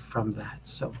benefit from that.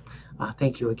 So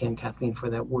thank you again, Kathleen, for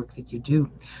that work that you do.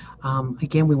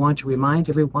 Again, we want to remind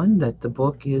everyone that the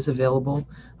book is available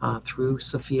through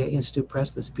Sophia Institute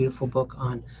Press, this beautiful book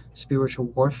on spiritual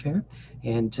warfare.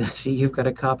 And see, you've got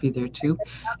a copy there too.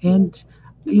 And,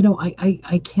 you know,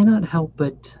 I cannot help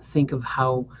but think of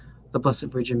how the Blessed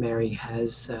Virgin Mary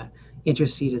has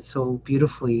interceded so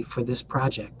beautifully for this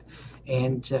project.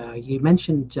 And you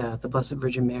mentioned the Blessed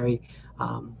Virgin Mary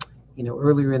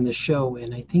earlier in the show,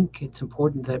 and I think it's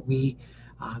important that we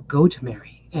go to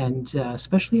Mary, and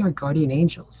especially our guardian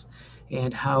angels,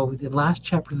 and how the last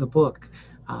chapter of the book,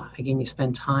 again, you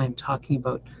spend time talking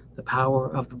about the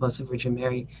power of the Blessed Virgin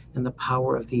Mary and the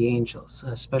power of the angels,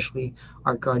 especially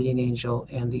our guardian angel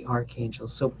and the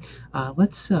archangels. So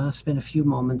let's spend a few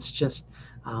moments just,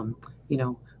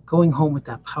 going home with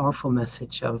that powerful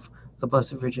message of the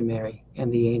Blessed Virgin Mary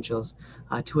and the angels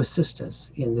to assist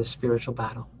us in this spiritual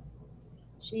battle.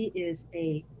 She is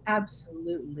a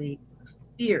absolutely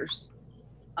fierce.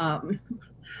 Um,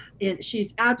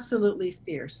 she's absolutely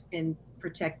fierce in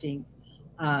protecting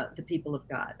the people of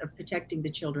God, of protecting the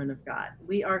children of God.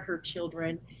 We are her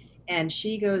children, and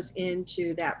she goes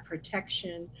into that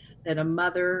protection that a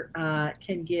mother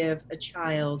can give a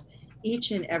child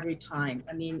each and every time.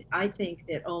 I mean, I think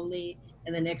that only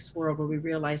in the next world will we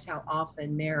realize how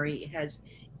often Mary has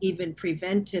even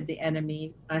prevented the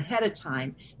enemy ahead of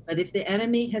time. But if the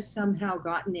enemy has somehow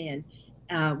gotten in,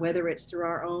 whether it's through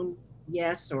our own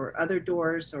yes or other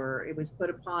doors or it was put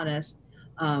upon us,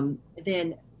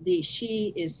 then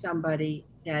she is somebody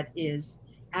that is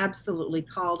absolutely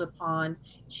called upon.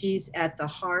 She's at the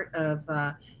heart of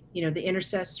the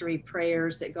intercessory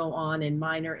prayers that go on in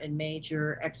minor and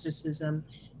major exorcism.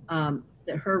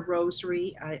 Her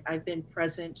rosary, I've been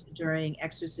present during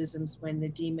exorcisms when the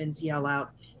demons yell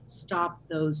out, "Stop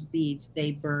those beads,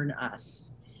 they burn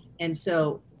us." And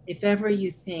so if ever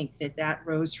you think that that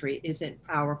rosary isn't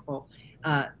powerful,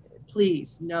 uh,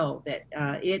 please know that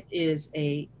it is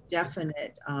a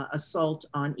definite assault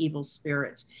on evil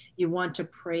spirits. You want to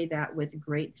pray that with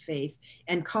great faith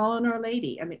and call on Our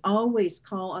Lady. I mean, always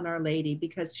call on Our Lady,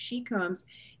 because she comes.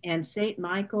 And Saint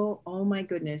Michael, oh my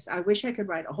goodness, I wish I could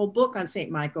write a whole book on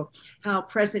Saint Michael, how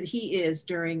present he is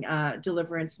during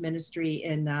deliverance ministry.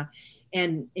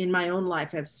 And in my own life,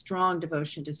 I have strong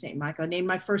devotion to Saint Michael. I named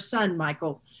my first son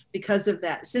Michael because of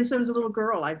that. Since I was a little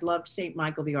girl, I've loved Saint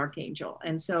Michael the Archangel.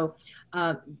 And so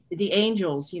the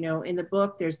angels, in the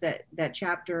book, there's that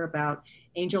chapter about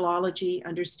angelology,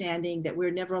 understanding that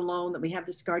we're never alone, that we have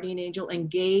this guardian angel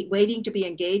waiting to be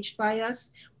engaged by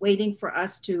us, waiting for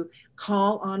us to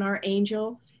call on our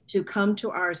angel to come to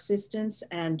our assistance.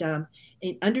 And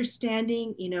in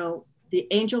understanding, the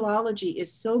angelology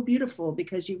is so beautiful,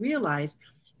 because you realize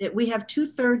that we have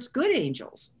 2/3 good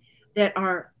angels that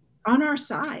are on our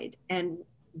side, and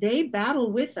they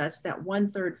battle with us, that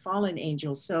 1/3 fallen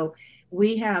angels. So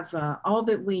we have all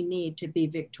that we need to be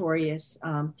victorious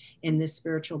in this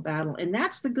spiritual battle. And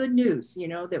that's the good news,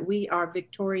 that we are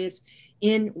victorious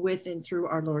in, with, and through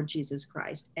our Lord Jesus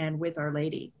Christ and with Our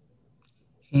Lady.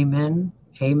 Amen,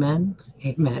 amen,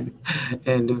 amen.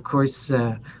 And of course,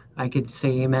 I could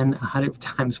say amen 100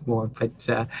 times more.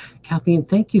 But Kathleen,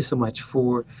 thank you so much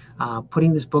for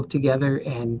putting this book together.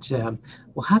 And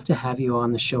we'll have to have you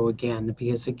on the show again,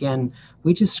 because again,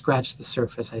 we just scratched the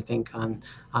surface, I think, on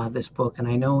this book. And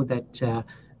I know that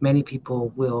many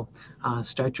people will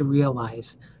start to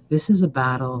realize this is a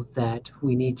battle that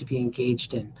we need to be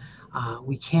engaged in.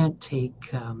 We can't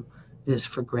take this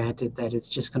for granted, that it's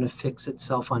just going to fix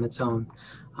itself on its own.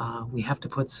 We have to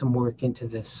put some work into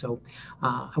this. So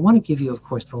I want to give you, of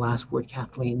course, the last word,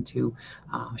 Kathleen, to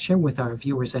share with our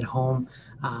viewers at home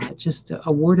just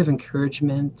a word of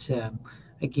encouragement.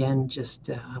 Again, just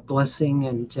a blessing.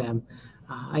 And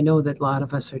I know that a lot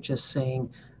of us are just saying,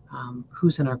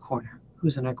 who's in our corner?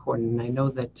 Who's in our corner? And I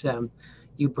know that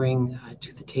you bring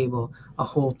to the table a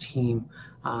whole team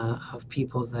of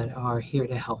people that are here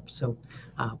to help. So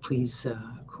please,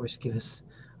 of course, give us,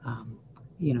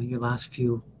 your last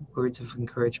few words of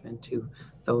encouragement to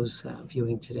those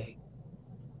viewing today.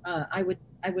 I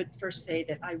would first say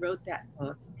that I wrote that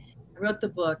book. I wrote the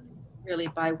book really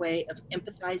by way of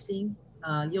empathizing.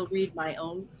 You'll read my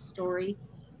own story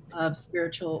of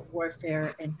spiritual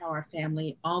warfare and how our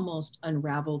family almost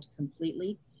unraveled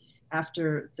completely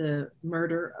after the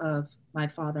murder of my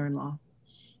father-in-law.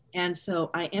 And so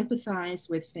I empathize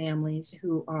with families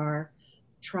who are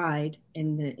tried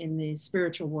in the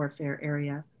spiritual warfare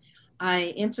area.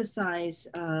 I emphasize,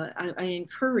 I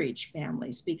encourage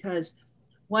families, because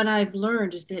what I've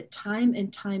learned is that time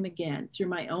and time again, through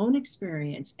my own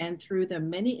experience and through the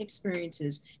many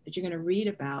experiences that you're going to read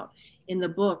about in the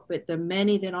book, but the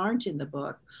many that aren't in the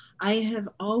book, I have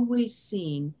always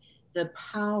seen the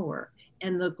power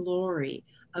and the glory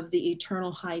of the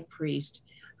eternal high priest,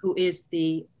 who is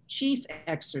the chief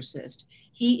exorcist.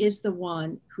 He is the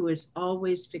one who is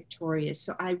always victorious.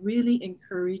 So I really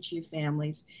encourage you,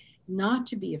 families, not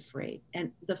to be afraid.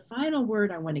 And the final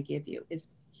word I want to give you is,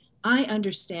 I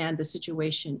understand the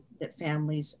situation that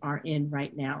families are in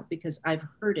right now, because I've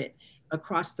heard it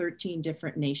across 13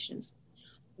 different nations.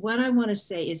 What I want to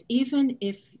say is, even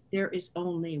if there is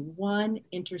only one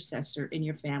intercessor in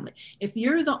your family, if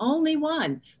you're the only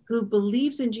one who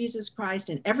believes in Jesus Christ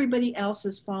and everybody else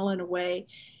has fallen away,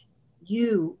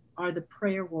 you are the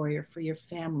prayer warrior for your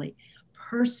family.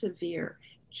 Persevere.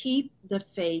 Keep the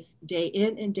faith day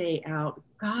in and day out.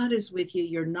 God is with you.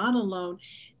 You're not alone.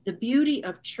 The beauty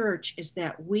of church is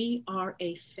that we are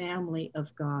a family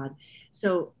of God.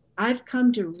 So I've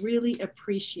come to really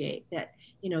appreciate that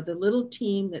the little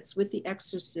team that's with the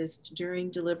exorcist during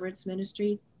deliverance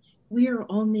ministry, we are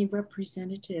only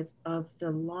representative of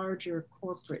the larger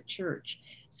corporate church.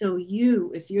 So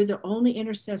if you're the only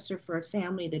intercessor for a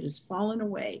family that has fallen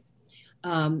away,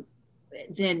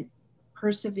 then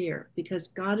persevere, because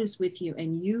God is with you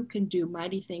and you can do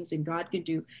mighty things, and God can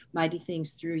do mighty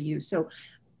things through you. So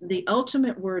the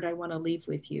ultimate word I want to leave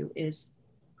with you is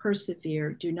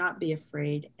persevere. Do not be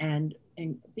afraid, and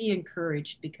be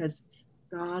encouraged, because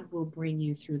God will bring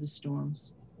you through the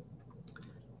storms.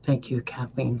 Thank you,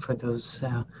 Kathleen, for those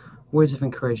words of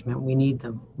encouragement. We need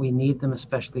them. We need them,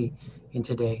 especially in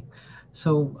today.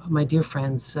 So, my dear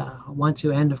friends, I want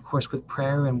to end, of course, with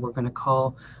prayer, and we're going to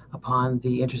call upon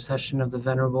the intercession of the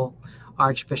Venerable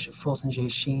Archbishop Fulton J.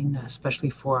 Sheen, especially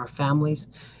for our families.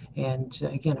 And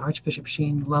again, Archbishop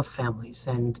Sheen loved families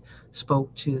and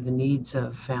spoke to the needs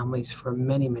of families for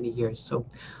many, many years. So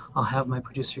I'll have my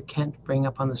producer Kent bring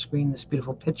up on the screen this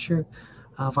beautiful picture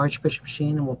of Archbishop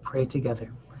Sheen, and we'll pray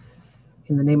together.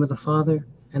 In the name of the Father,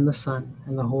 and the Son,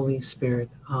 and the Holy Spirit.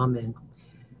 Amen.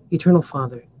 Eternal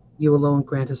Father, you alone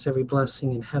grant us every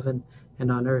blessing in heaven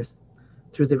and on earth,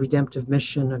 through the redemptive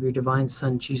mission of your divine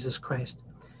Son, Jesus Christ,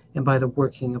 and by the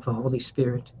working of the Holy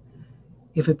Spirit.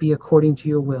 If it be according to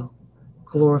your will,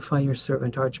 glorify your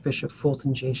servant, Archbishop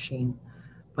Fulton J. Sheen,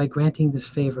 by granting this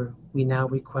favor we now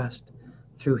request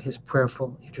through his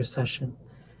prayerful intercession.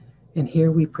 And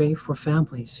here we pray for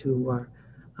families who are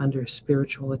under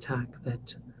spiritual attack,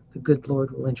 that the good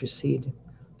Lord will intercede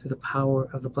through the power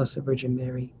of the Blessed Virgin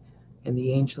Mary and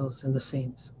the angels and the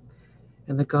saints,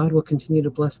 and that God will continue to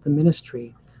bless the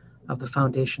ministry of the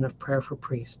Foundation of Prayer for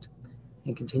Priests,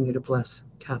 and continue to bless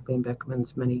Kathleen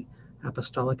Beckman's many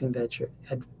apostolic adventures,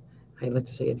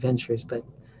 but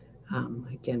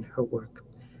again, her work.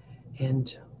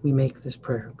 And we make this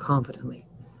prayer confidently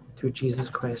through Jesus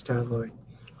Christ our Lord.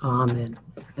 Amen.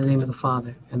 In the name of the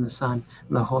Father, and the Son,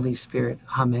 and the Holy Spirit.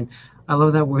 Amen. I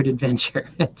love that word adventure.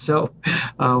 So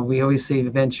we always say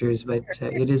adventures, but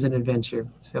it is an adventure.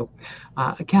 So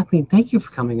Kathleen, thank you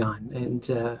for coming on. And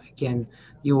again,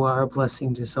 you are a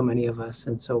blessing to so many of us.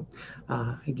 And so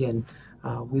again,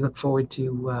 we look forward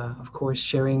to, of course,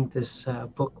 sharing this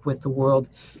book with the world.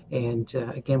 And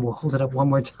again, we'll hold it up one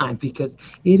more time, because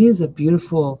it is a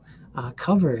beautiful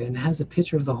cover and has a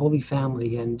picture of the Holy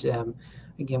Family. And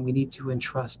again, we need to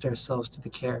entrust ourselves to the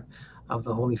care of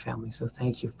the Holy Family. So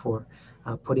thank you for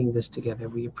putting this together.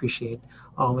 We appreciate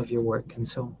all of your work. And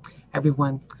so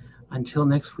everyone, until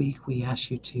next week, we ask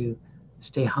you to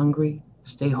stay hungry,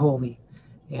 stay holy.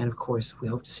 And of course, we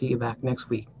hope to see you back next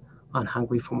week on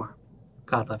Hungry for More.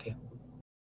 God love you.